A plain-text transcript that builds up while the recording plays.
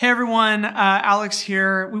Hey everyone, Alex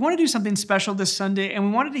here. We want to do something special this Sunday, and we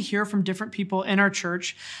wanted to hear from different people in our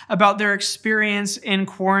church about their experience in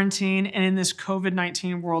quarantine and in this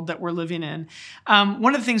COVID-19 world that we're living in.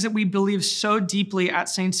 One of the things that we believe so deeply at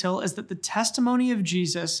Saints Hill is that the testimony of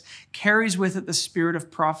Jesus carries with it the spirit of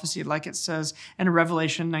prophecy, like it says in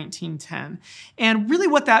Revelation 19:10. And really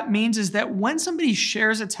what that means is that when somebody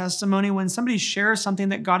shares a testimony, when somebody shares something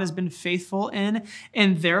that God has been faithful in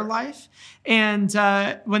their life, and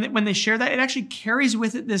when they share that, it actually carries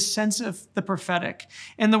with it this sense of the prophetic.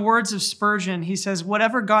 In the words of Spurgeon, he says,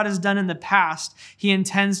 whatever God has done in the past, he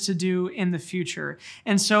intends to do in the future.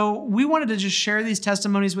 And so we wanted to just share these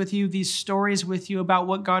testimonies with you, these stories with you about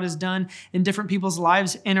what God has done in different people's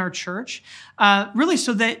lives in our church, really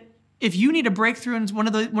so that if you need a breakthrough in one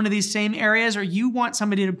of these same areas, or you want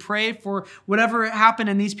somebody to pray for whatever happened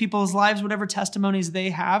in these people's lives, whatever testimonies they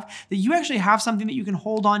have, that you actually have something that you can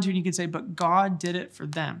hold on to and you can say, but God did it for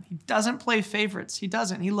them. He doesn't play favorites. He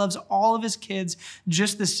doesn't. He loves all of his kids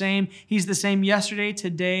just the same. He's the same yesterday,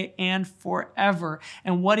 today, and forever.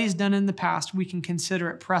 And what he's done in the past, we can consider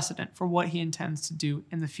it precedent for what he intends to do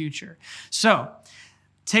in the future. So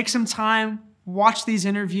take some time, watch these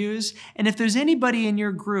interviews, and if there's anybody in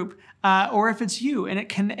your group, or if it's you,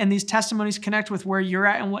 and these testimonies connect with where you're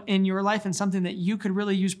at in your life and something that you could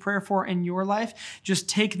really use prayer for in your life, just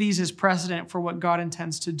take these as precedent for what God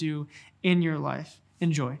intends to do in your life.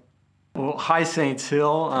 Enjoy. Well, hi, Saints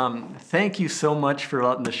Hill. Thank you so much for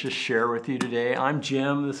letting us just share with you today. I'm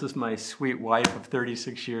Jim. This is my sweet wife of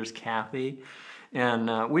 36 years, Kathy.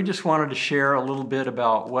 And we just wanted to share a little bit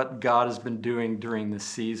about what God has been doing during this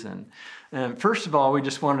season. And first of all, we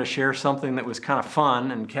just wanted to share something that was kind of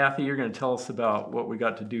fun. And Kathy, you're going to tell us about what we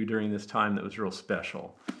got to do during this time that was real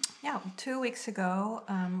special. Yeah, 2 weeks ago,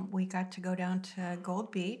 we got to go down to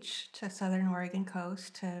Gold Beach, to Southern Oregon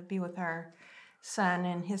coast, to be with our son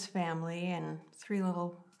and his family and 3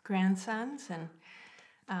 little grandsons, and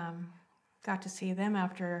got to see them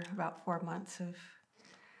after about 4 months of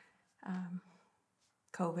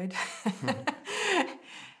COVID.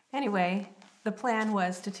 Anyway, the plan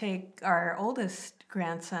was to take our oldest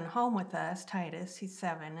grandson home with us, Titus. He's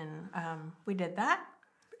 7, and we did that,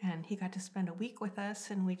 and he got to spend a week with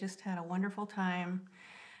us, and we just had a wonderful time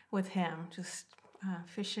with him, just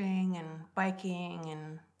fishing and biking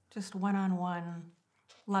and just one-on-one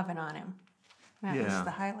loving on him. That was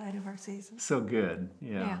the highlight of our season. So good,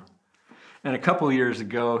 yeah. And a couple of years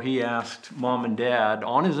ago, he asked Mom and Dad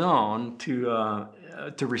on his own to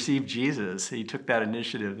receive Jesus. He took that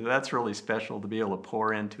initiative. That's really special to be able to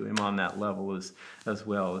pour into him on that level as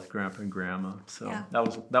well as Grandpa and Grandma. So that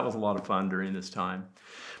was a lot of fun during this time.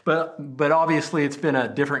 But obviously it's been a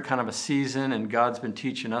different kind of a season, and God's been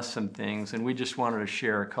teaching us some things, and we just wanted to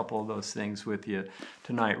share a couple of those things with you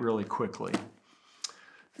tonight really quickly.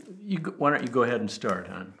 Why don't you go ahead and start,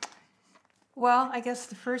 hon? Well, I guess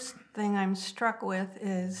the first thing I'm struck with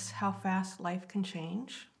is how fast life can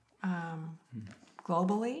change.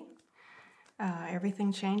 Globally,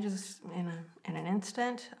 everything changes in an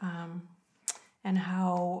instant, and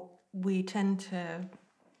how we tend to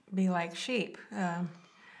be like sheep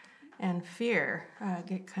and fear,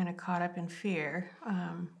 get kind of caught up in fear.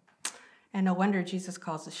 And no wonder Jesus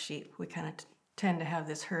calls us sheep. We kind of tend to have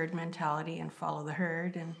this herd mentality and follow the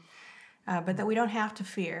herd, and but that we don't have to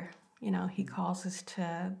fear. You know, he calls us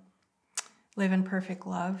to live in perfect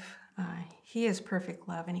love. He is perfect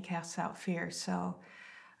love, and he casts out fear. So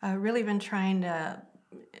I've really been trying to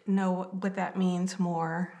know what that means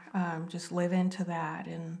more, just live into that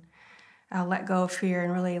and let go of fear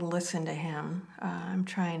and really listen to him. I'm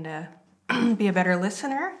trying to be a better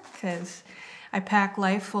listener, because I pack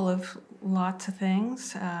life full of lots of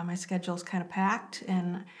things. My schedule's kind of packed,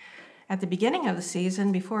 and at the beginning of the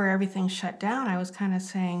season, before everything shut down, I was kind of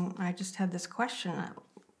saying, I just had this question,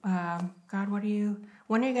 God, when are you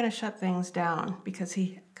going to shut things down? Because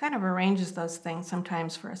he kind of arranges those things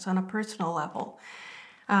sometimes for us on a personal level.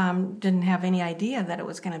 Didn't have any idea that it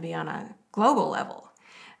was going to be on a global level.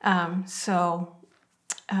 So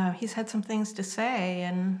he's had some things to say,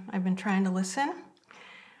 and I've been trying to listen,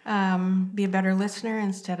 be a better listener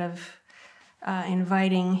instead of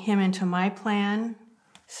inviting him into my plan,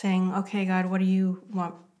 saying, okay, God, what do you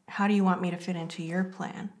want? How do you want me to fit into your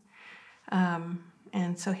plan?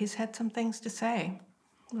 And so he's had some things to say,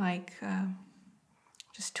 like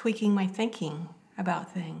just tweaking my thinking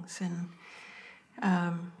about things, and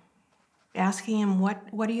asking him,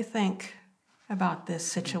 what do you think about this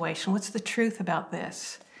situation? What's the truth about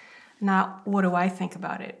this? Not what do I think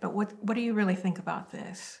about it, but what do you really think about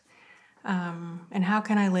this? And how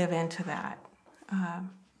can I live into that?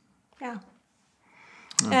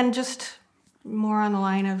 And just more on the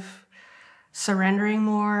line of surrendering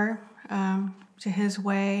more to his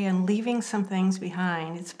way and leaving some things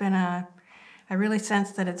behind. It's been I really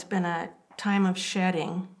sense that it's been a time of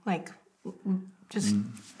shedding, like just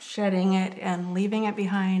shedding it and leaving it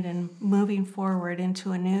behind and moving forward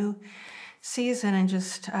into a new season and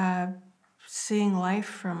just seeing life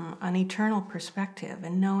from an eternal perspective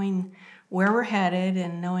and knowing where we're headed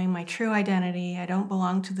and knowing my true identity. I don't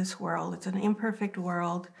belong to this world. It's an imperfect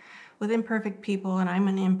world with imperfect people, and I'm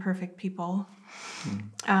an imperfect people.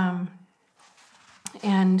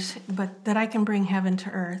 But that I can bring heaven to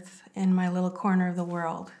earth in my little corner of the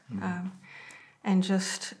world. And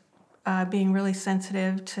just being really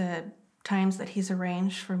sensitive to times that he's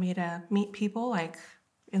arranged for me to meet people, like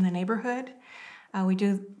in the neighborhood. We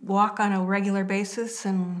do walk on a regular basis,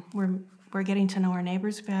 and we're getting to know our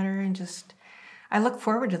neighbors better, and just I look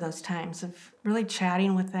forward to those times of really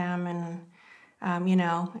chatting with them and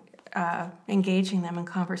engaging them in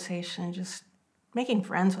conversation, just making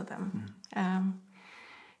friends with them.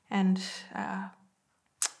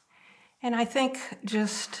 And I think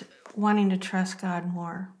just wanting to trust God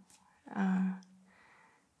more.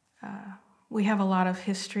 We have a lot of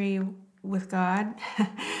history with God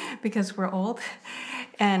because we're old.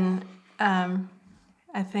 And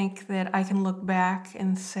I think that I can look back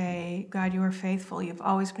and say, God, you are faithful. You've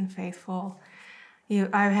always been faithful.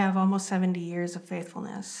 I have almost 70 years of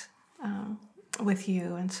faithfulness with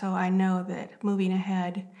you. And so I know that moving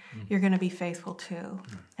ahead, you're going to be faithful too.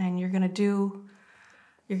 And you're going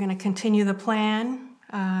to continue the plan,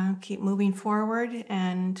 keep moving forward.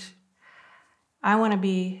 And I want to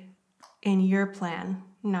be in your plan,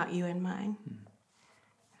 not you in mine.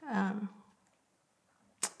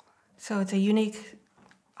 So it's a unique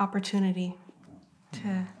opportunity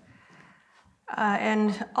to,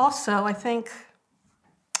 and also I think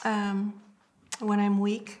when I'm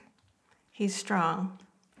weak, he's strong,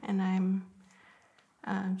 and I'm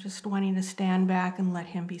just wanting to stand back and let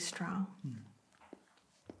him be strong.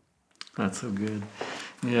 That's so good.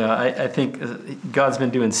 Yeah, I think God's been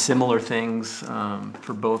doing similar things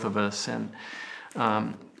for both of us, and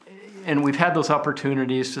we've had those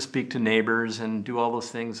opportunities to speak to neighbors and do all those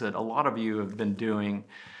things that a lot of you have been doing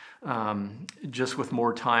just with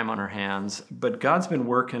more time on our hands. But God's been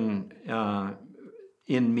working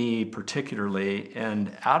in me particularly,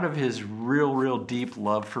 and out of his real deep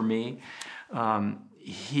love for me,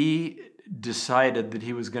 he decided that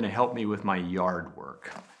he was going to help me with my yard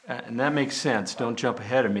work. And that makes sense. Don't jump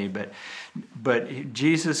ahead of me. But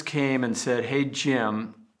Jesus came and said, hey,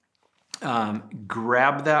 Jim,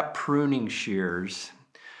 grab that pruning shears.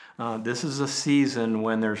 This is a season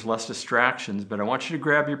when there's less distractions, but I want you to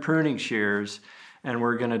grab your pruning shears, and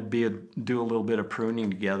we're going to do a little bit of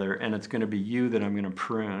pruning together, and it's going to be you that I'm going to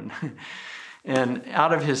prune. And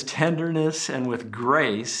out of his tenderness and with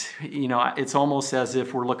grace, it's almost as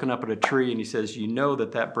if we're looking up at a tree and he says,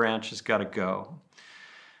 that branch has got to go.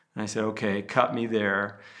 And I said, okay, cut me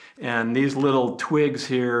there. And these little twigs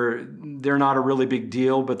here, they're not a really big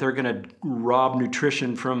deal, but they're going to rob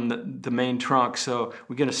nutrition from the main trunk. So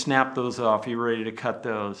we're going to snap those off. Are you ready to cut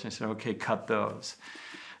those? And I said, okay, cut those.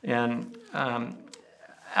 And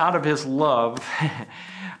out of his love,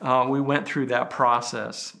 we went through that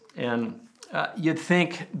process. And you'd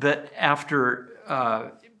think that after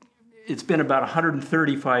it's been about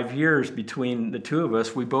 135 years between the two of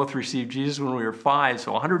us. We both received Jesus when we were 5,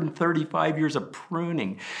 so 135 years of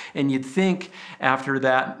pruning. And you'd think after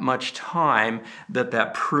that much time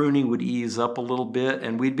that pruning would ease up a little bit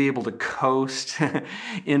and we'd be able to coast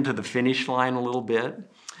into the finish line a little bit.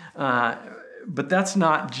 But that's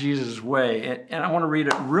not Jesus' way. And I want to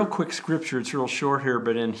read a real quick scripture. It's real short here,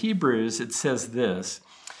 but in Hebrews it says this.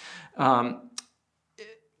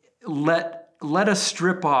 Let us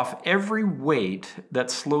strip off every weight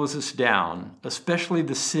that slows us down, especially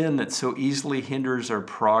the sin that so easily hinders our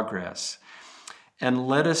progress. And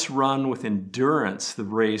let us run with endurance the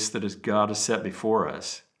race that God has set before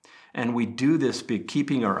us. And we do this by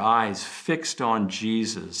keeping our eyes fixed on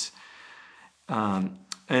Jesus, in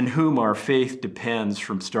whom our faith depends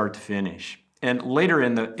from start to finish. And later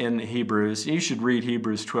in Hebrews, you should read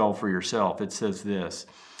Hebrews 12 for yourself. It says this.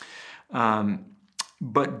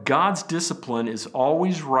 But God's discipline is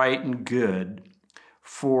always right and good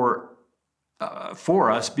for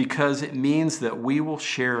us because it means that we will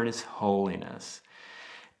share in his holiness.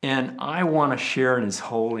 And I want to share in his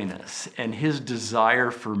holiness. And his desire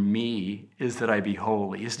for me is that I be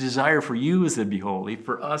holy. His desire for you is to be holy,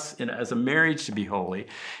 for us as a marriage to be holy.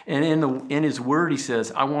 And in his word, he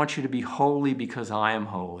says, I want you to be holy because I am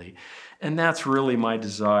holy. And that's really my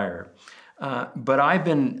desire. But I've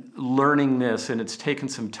been learning this, and it's taken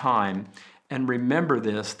some time. and remember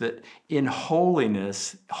this, that in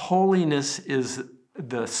holiness is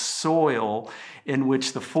the soil in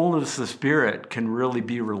which the fullness of the Spirit can really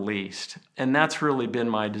be released. And that's really been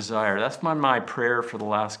my desire. That's been my prayer for the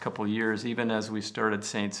last couple of years, even as we started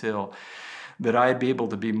Saints Hill, that I'd be able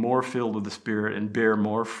to be more filled with the Spirit and bear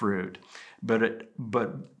more fruit. But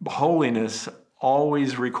holiness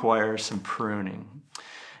always requires some pruning.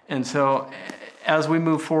 And so as we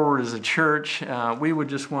move forward as a church, we would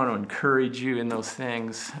just want to encourage you in those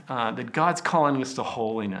things, that God's calling us to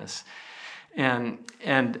holiness. And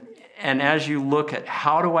as you look at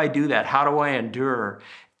how do I do that? How do I endure?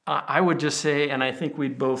 I would just say, and I think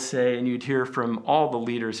we'd both say, and you'd hear from all the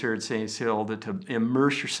leaders here at Saints Hill, that to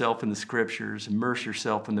immerse yourself in the Scriptures, immerse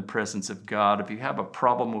yourself in the presence of God. If you have a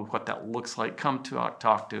problem with what that looks like, come to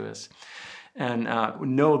talk to us. And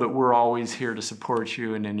know that we're always here to support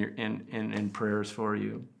you and in prayers for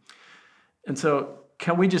you. And so,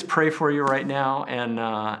 can we just pray for you right now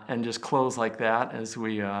and just close like that as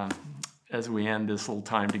we end this little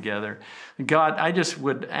time together? God, I just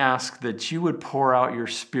would ask that you would pour out your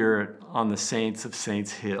Spirit on the saints of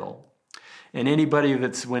Saints Hill, and anybody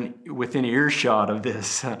that's within earshot of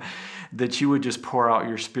this, that you would just pour out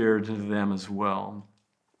your Spirit into them as well.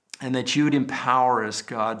 And that you would empower us,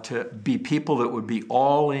 God, to be people that would be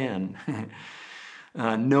all in,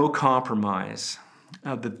 no compromise.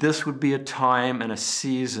 That this would be a time and a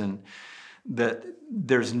season that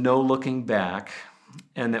there's no looking back,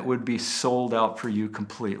 and that would be sold out for you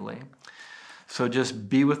completely. So just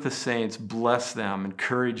be with the saints, bless them,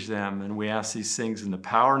 encourage them, and we ask these things in the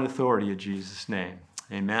power and authority of Jesus' name.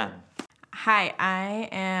 Amen. Hi, I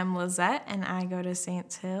am Lizette, and I go to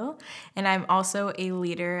Saints Hill, and I'm also a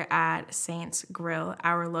leader at Saints Grill,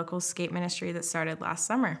 our local skate ministry that started last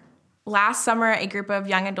summer. Last summer, a group of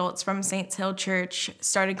young adults from Saints Hill Church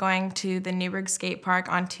started going to the Newburgh Skate Park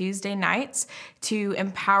on Tuesday nights to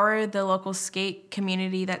empower the local skate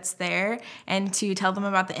community that's there and to tell them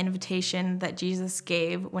about the invitation that Jesus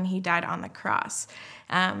gave when he died on the cross.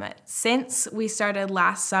 Since we started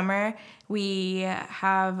last summer,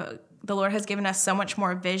 the Lord has given us so much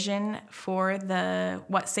more vision for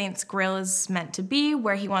what Saints Grill is meant to be,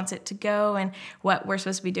 where he wants it to go, and what we're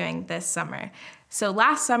supposed to be doing this summer. So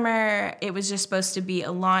last summer, it was just supposed to be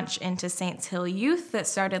a launch into Saints Hill Youth that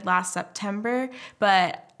started last September,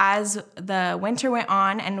 but as the winter went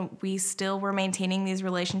on and we still were maintaining these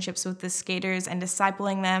relationships with the skaters and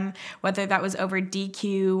discipling them, whether that was over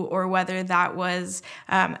DQ or whether that was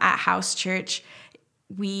at house church,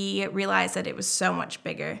 we realized that it was so much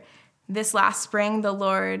bigger. This last spring, the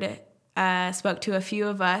Lord spoke to a few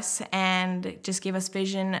of us and just gave us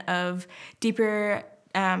vision of deeper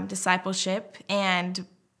discipleship and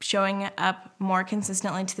showing up more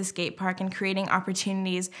consistently to the skate park and creating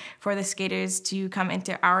opportunities for the skaters to come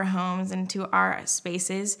into our homes and to our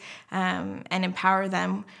spaces and empower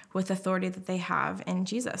them with authority that they have in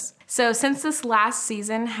Jesus. So since this last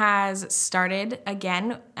season has started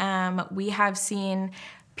again, we have seen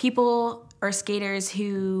people or skaters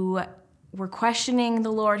who were questioning the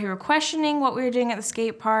Lord, who were questioning what we were doing at the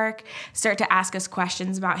skate park, start to ask us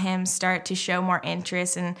questions about him, start to show more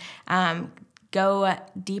interest, and go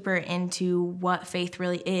deeper into what faith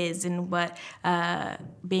really is and what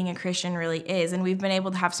being a Christian really is. And we've been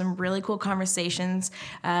able to have some really cool conversations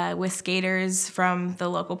with skaters from the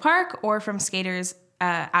local park or from skaters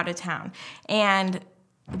out of town. And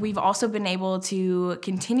we've also been able to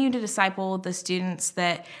continue to disciple the students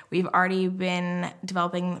that we've already been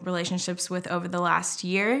developing relationships with over the last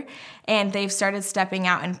year, and they've started stepping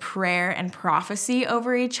out in prayer and prophecy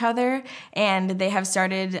over each other, and they have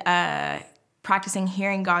started practicing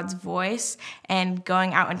hearing God's voice and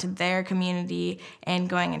going out into their community and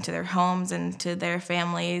going into their homes and to their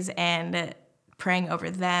families and praying over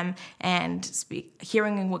them and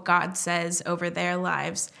hearing what God says over their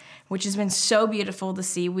lives, which has been so beautiful to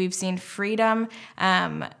see. We've seen freedom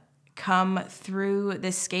come through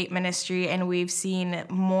this skate ministry, and we've seen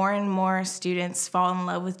more and more students fall in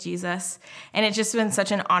love with Jesus. And it's just been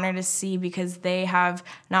such an honor to see, because they have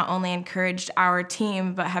not only encouraged our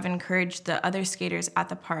team, but have encouraged the other skaters at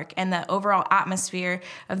the park. And the overall atmosphere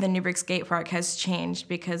of the Newburgh Skate Park has changed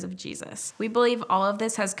because of Jesus. We believe all of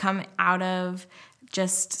this has come out of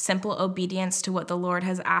just simple obedience to what the Lord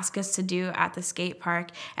has asked us to do at the skate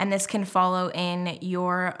park. And this can follow in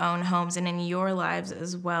your own homes and in your lives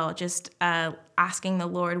as well. Just asking the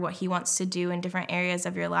Lord what he wants to do in different areas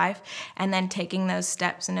of your life, and then taking those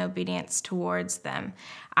steps in obedience towards them.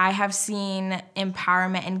 I have seen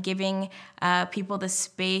empowerment and giving people the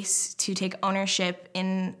space to take ownership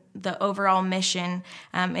in the overall mission.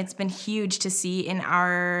 It's been huge to see in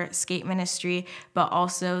our skate ministry, but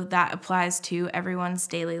also that applies to everyone's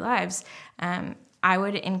daily lives. I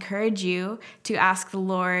would encourage you to ask the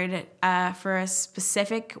Lord for a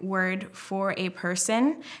specific word for a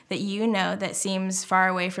person that you know that seems far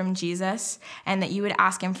away from Jesus, and that you would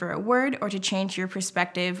ask him for a word or to change your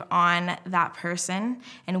perspective on that person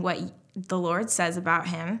and what the Lord says about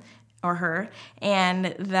him or her, and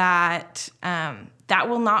that that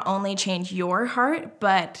will not only change your heart,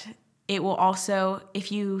 but it will also,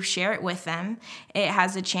 if you share it with them, it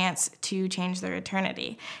has a chance to change their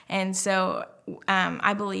eternity. And so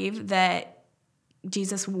I believe that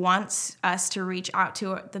Jesus wants us to reach out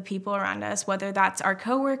to the people around us, whether that's our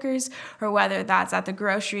coworkers or whether that's at the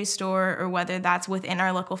grocery store or whether that's within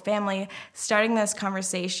our local family, starting those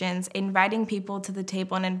conversations, inviting people to the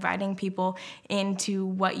table and inviting people into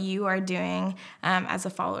what you are doing as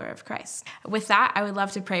a follower of Christ. With that, I would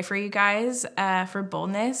love to pray for you guys for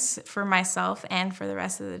boldness, for myself, and for the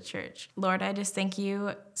rest of the church. Lord, I just thank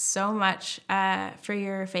you so much for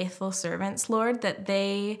your faithful servants, Lord, that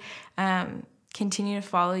they continue to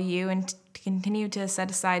follow you and to continue to set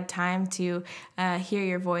aside time to hear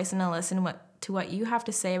your voice and to listen to what you have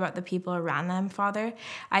to say about the people around them, Father.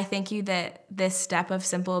 I thank you that this step of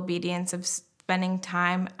simple obedience, of spending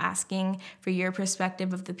time asking for your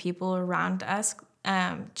perspective of the people around us,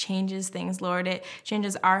 changes things, Lord. It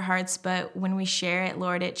changes our hearts, but when we share it,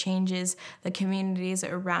 Lord, it changes the communities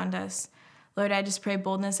around us. Lord, I just pray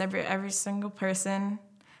boldness every single person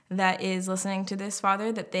that is listening to this,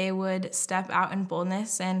 Father, that they would step out in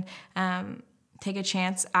boldness and take a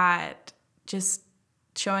chance at just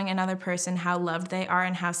showing another person how loved they are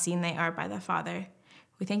and how seen they are by the Father.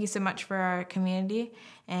 We thank you so much for our community,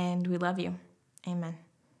 and we love you. Amen.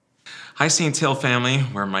 Hi, Saints Hill family.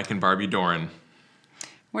 We're Mike and Barbie Doran.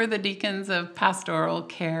 We're the deacons of pastoral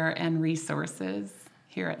care and resources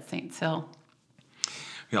here at Saints Hill.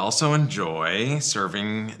 We also enjoy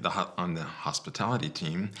serving on the hospitality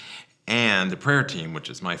team and the prayer team, which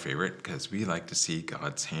is my favorite because we like to see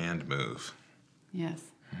God's hand move. Yes.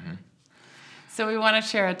 Mm-hmm. So we want to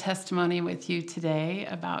share a testimony with you today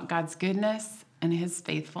about God's goodness and his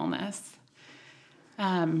faithfulness.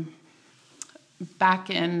 Back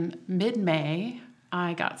in mid-May,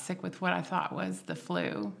 I got sick with what I thought was the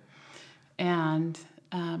flu and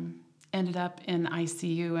ended up in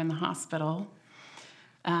ICU in the hospital.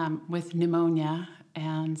 With pneumonia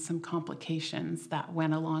and some complications that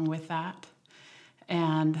went along with that.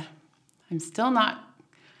 And I'm still not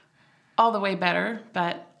all the way better,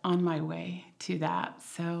 but on my way to that.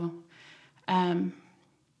 So the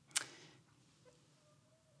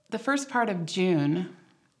first part of June,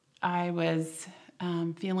 I was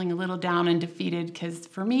feeling a little down and defeated because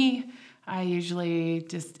for me, I usually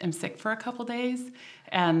just am sick for a couple days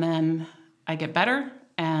and then I get better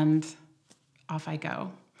and off I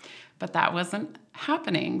go. But that wasn't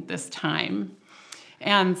happening this time.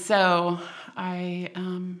 And so I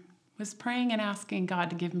was praying and asking God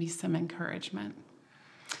to give me some encouragement.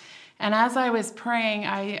 And as I was praying,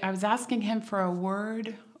 I was asking him for a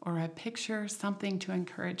word or a picture, something to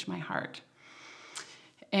encourage my heart.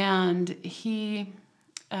 And he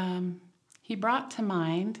brought to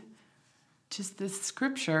mind just this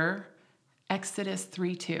scripture, Exodus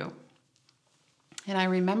 3:2. And I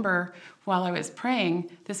remember while I was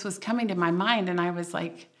praying, this was coming to my mind, and I was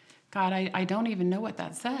like, God, I don't even know what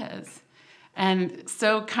that says. And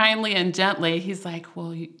so kindly and gently, he's like,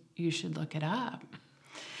 well, you should look it up.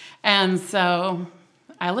 And so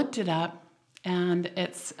I looked it up, and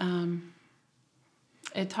it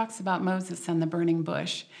talks about Moses and the burning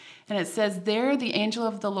bush. And it says, there the angel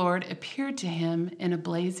of the Lord appeared to him in a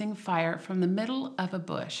blazing fire from the middle of a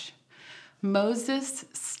bush. Moses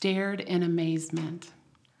stared in amazement.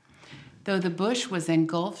 Though the bush was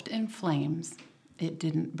engulfed in flames, it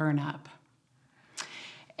didn't burn up.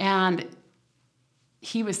 And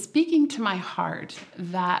he was speaking to my heart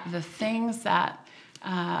that the things that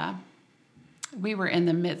we were in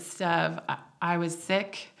the midst of, I was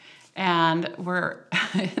sick, and we're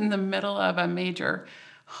in the middle of a major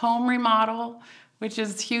home remodel, which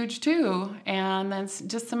is huge too, and then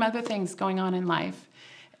just some other things going on in life.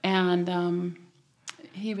 And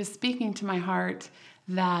he was speaking to my heart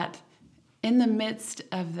that in the midst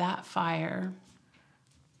of that fire,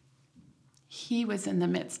 he was in the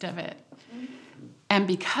midst of it. And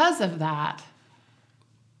because of that,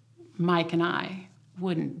 Mike and I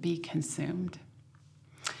wouldn't be consumed.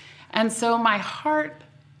 And so my heart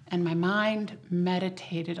and my mind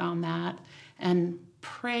meditated on that and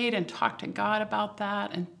prayed and talked to God about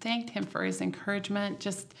that and thanked him for his encouragement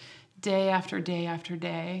just day after day after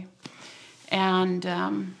day. And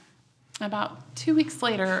about 2 weeks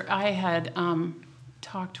later, I had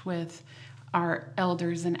talked with our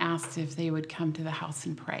elders and asked if they would come to the house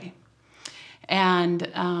and pray.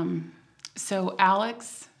 And so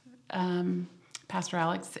Alex, Pastor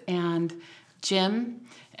Alex, and Jim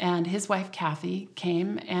and his wife Kathy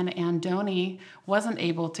came, and Andoni wasn't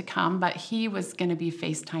able to come, but he was going to be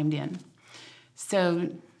FaceTimed in. So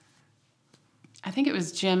I think it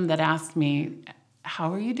was Jim that asked me,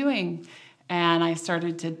 "How are you doing?" And I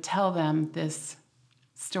started to tell them this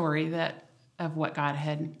story of what God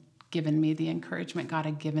had given me, the encouragement God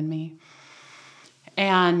had given me.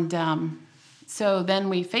 And so then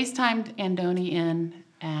we FaceTimed Andoni in,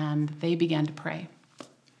 and they began to pray.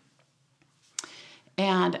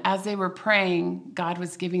 And as they were praying, God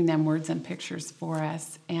was giving them words and pictures for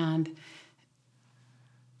us. And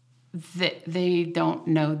they don't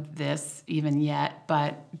know this even yet,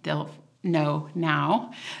 but they'll know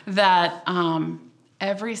now that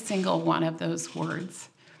every single one of those words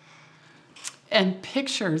and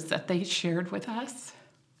pictures that they shared with us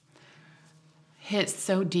hit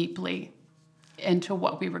so deeply into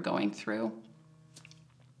what we were going through.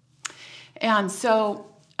 And so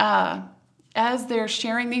as they're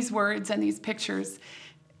sharing these words and these pictures,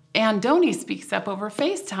 Andoni speaks up over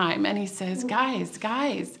FaceTime and he says,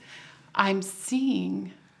 guys, I'm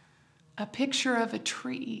seeing a picture of a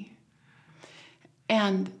tree.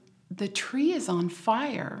 And the tree is on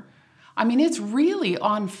fire. I mean, it's really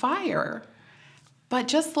on fire. But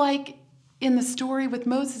just like in the story with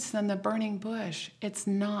Moses and the burning bush, it's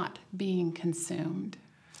not being consumed.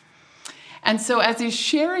 And so as he's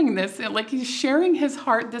sharing this, like he's sharing his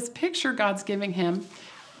heart, this picture God's giving him,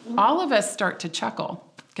 all of us start to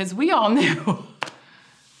chuckle because we all knew.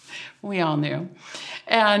 We all knew.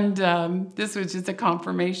 And this was just a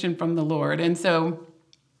confirmation from the Lord. And so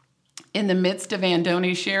in the midst of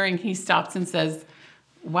Andoni sharing, he stops and says,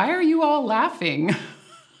 "Why are you all laughing?"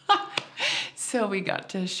 So we got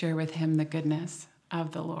to share with him the goodness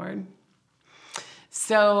of the Lord.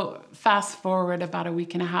 So fast forward about a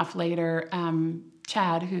week and a half later,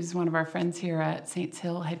 Chad, who's one of our friends here at Saints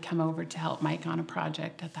Hill, had come over to help Mike on a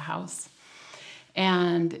project at the house.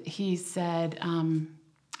 And he said,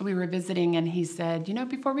 we were visiting, and he said,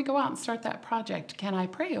 before we go out and start that project, can I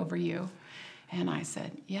pray over you? And I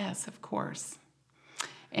said, yes, of course.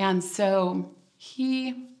 And so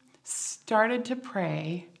he started to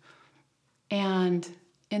pray, and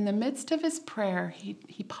in the midst of his prayer,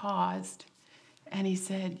 he paused, and he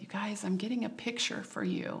said, "You guys, I'm getting a picture for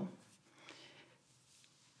you.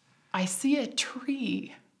 I see a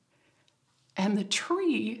tree, and the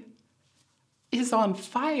tree is on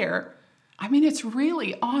fire. I mean, it's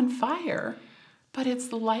really on fire, but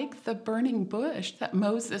it's like the burning bush that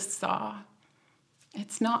Moses saw.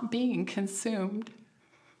 It's not being consumed.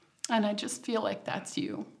 And I just feel like that's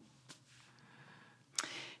you."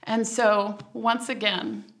 And so, once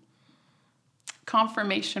again,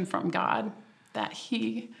 confirmation from God that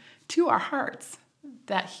to our hearts,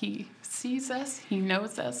 that he sees us, he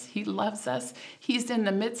knows us, he loves us. He's in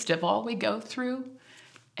the midst of all we go through.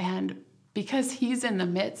 And because he's in the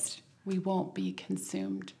midst, we won't be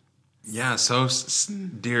consumed. Yeah, so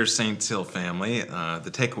dear Saints Hill family,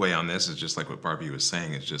 the takeaway on this is just like what Barbie was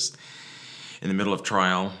saying. It's just in the middle of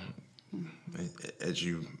trial, as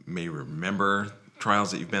you may remember,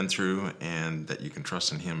 trials that you've been through and that you can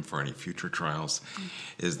trust in him for any future trials,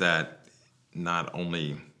 is that not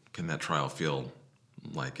only can that trial feel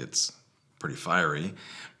like it's pretty fiery,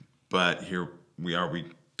 but here we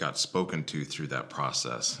got spoken to through that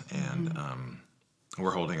process, and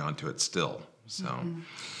we're holding on to it still. So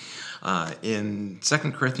in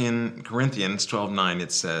 2 Corinthians 12:9,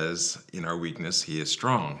 it says, "In our weakness, he is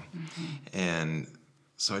strong." And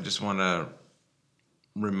so I just want to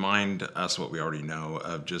remind us what we already know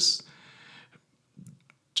of just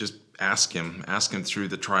ask him through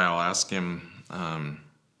the trial, ask him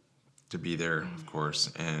to be there, of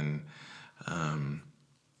course, and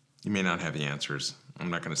you may not have the answers. I'm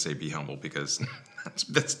not going to say be humble, because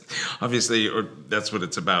that's obviously, or that's what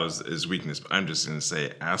it's about, is weakness. But I'm just going to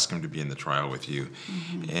say ask him to be in the trial with you,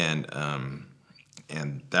 and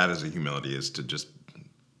that is a humility, is to just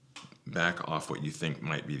back off what you think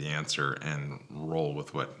might be the answer and roll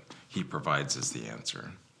with what he provides as the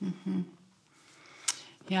answer.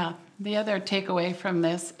 Yeah, the other takeaway from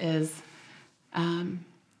this is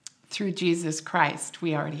through Jesus Christ,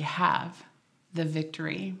 we already have the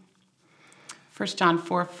victory. 1 John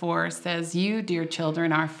 4:4 says, "You, dear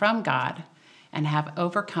children, are from God and have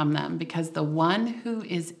overcome them, because the one who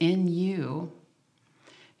is in you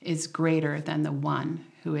is greater than the one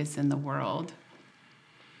who is in the world."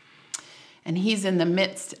 And he's in the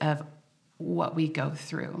midst of what we go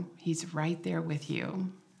through. He's right there with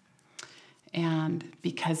you. And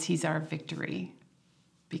because he's our victory,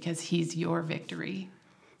 because he's your victory,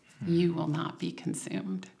 you will not be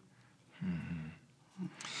consumed.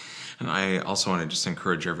 And I also want to just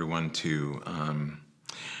encourage everyone to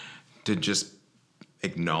just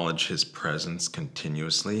acknowledge his presence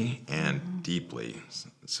continuously and deeply.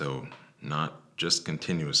 So not just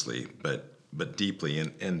continuously, but deeply.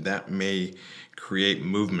 And that may create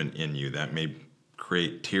movement in you. That may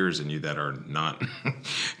create tears in you that are not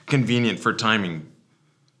convenient for timing.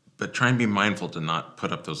 But try and be mindful to not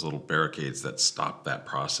put up those little barricades that stop that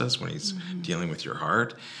process when he's dealing with your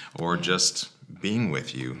heart or just being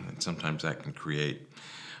with you. And sometimes that can create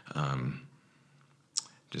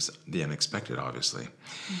just the unexpected, obviously.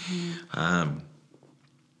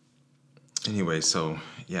 Anyway, so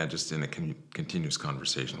yeah, just in a continuous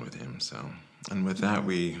conversation with him. So, and with that,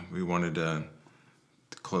 we wanted to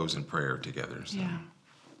close in prayer together. So. Yeah.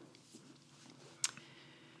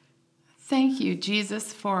 Thank you,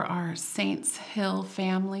 Jesus, for our Saints Hill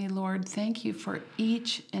family, Lord. Thank you for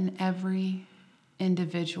each and every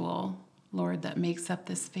individual, Lord, that makes up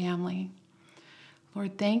this family.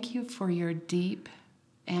 Lord, thank you for your deep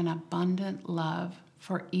and abundant love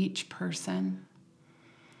for each person.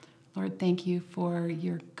 Lord, thank you for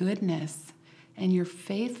your goodness and your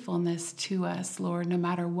faithfulness to us, Lord, no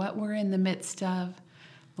matter what we're in the midst of.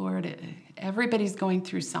 Lord, everybody's going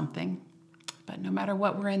through something. But no matter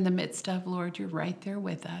what we're in the midst of, Lord, you're right there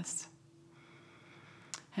with us.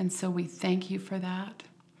 And so we thank you for that.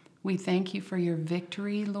 We thank you for your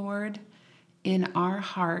victory, Lord, in our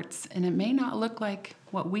hearts. And it may not look like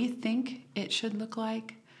what we think it should look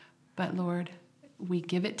like, but Lord, we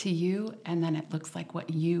give it to you, and then it looks like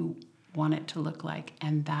what you want it to look like.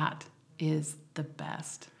 And that is the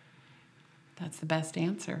best. That's the best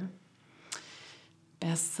answer.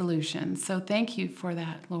 Best solution. So thank you for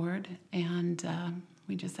that, Lord. And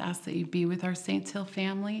we just ask that you be with our Saints Hill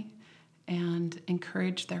family and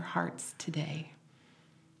encourage their hearts today.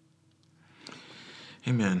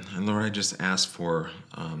 Amen. And Lord, I just ask for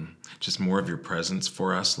just more of your presence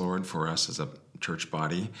for us, Lord, for us as a church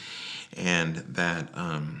body, and that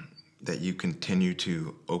that you continue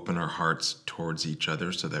to open our hearts towards each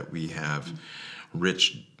other so that we have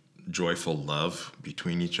rich, joyful love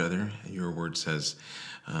between each other. Your word says,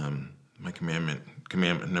 my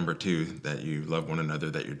commandment number 2, that you love one another,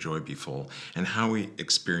 that your joy be full. And how we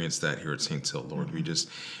experience that here at Saints Hill, Lord, we just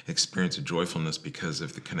experience a joyfulness because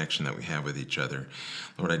of the connection that we have with each other.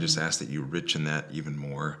 Lord, I just ask that you richen that even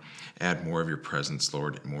more, add more of your presence,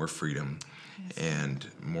 Lord, more freedom, and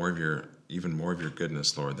even more of your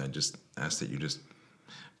goodness, Lord. I just ask that you just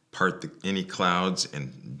part any clouds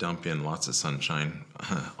and dump in lots of sunshine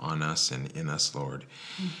on us and in us, Lord.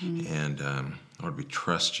 And Lord, we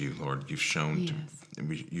trust you, Lord. You've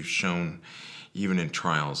shown even in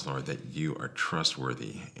trials, Lord, that you are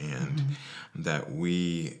trustworthy, and that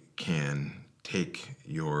we can take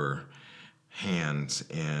your hands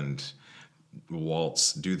and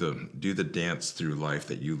waltz, do the dance through life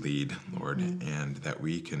that you lead, Lord, and that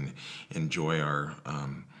we can enjoy our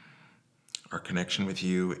connection with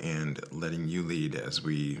you and letting you lead as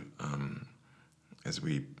we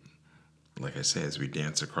like I say, as we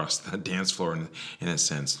dance across the dance floor in a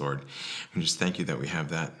sense, Lord. We just thank you that we have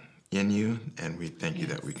that in you, and we thank you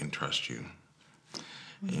that we can trust you.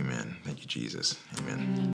 Amen. Thank you, Jesus. Amen.